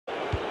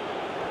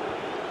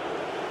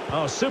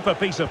Oh, super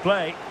piece of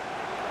play.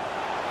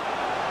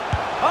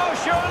 Oh,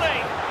 surely!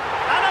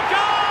 And a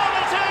goal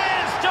it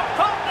is to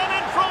put them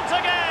in front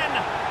again!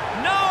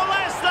 No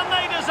less than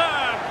they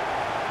deserve!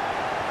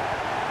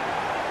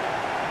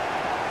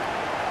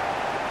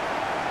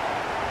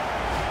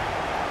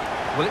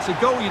 Well, it's a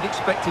goal you'd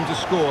expect him to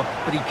score,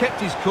 but he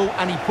kept his cool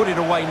and he put it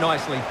away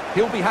nicely.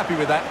 He'll be happy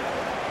with that.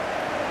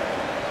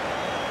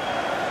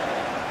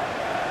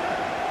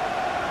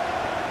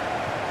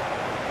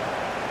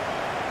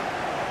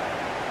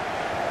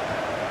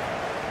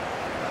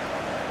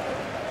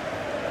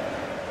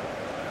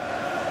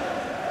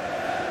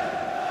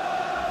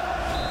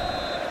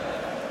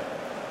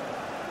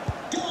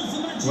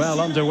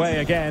 Well, underway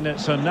again.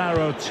 It's a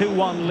narrow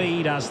 2-1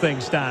 lead as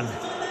things stand.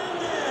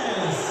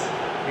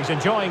 He's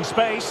enjoying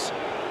space.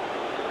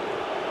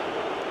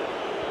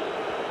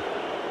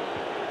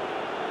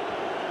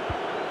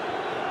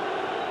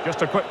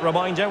 Just a quick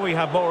reminder, we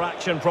have more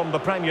action from the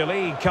Premier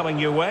League coming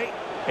your way.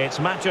 It's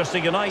Manchester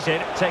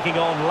United taking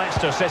on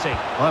Leicester City.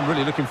 I'm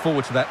really looking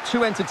forward to that.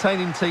 Two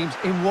entertaining teams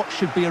in what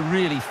should be a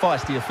really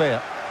feisty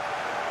affair.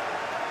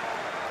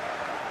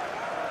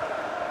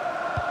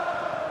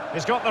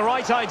 He's got the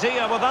right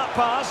idea with that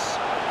pass.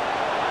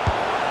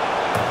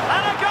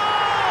 And a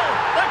goal!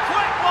 The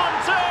quick one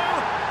too!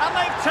 And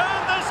they've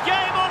turned this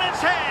game on its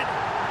head.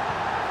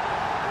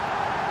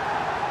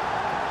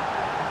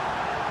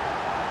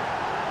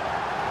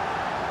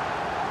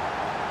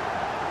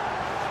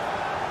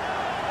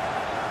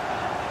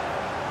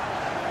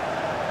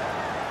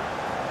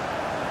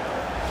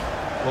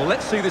 Well,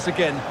 let's see this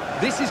again.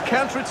 This is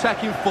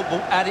counter-attacking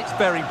football at its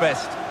very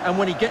best. And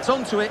when he gets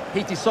onto it,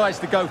 he decides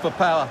to go for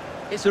power.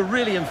 It's a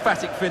really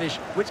emphatic finish,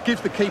 which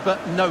gives the keeper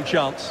no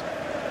chance.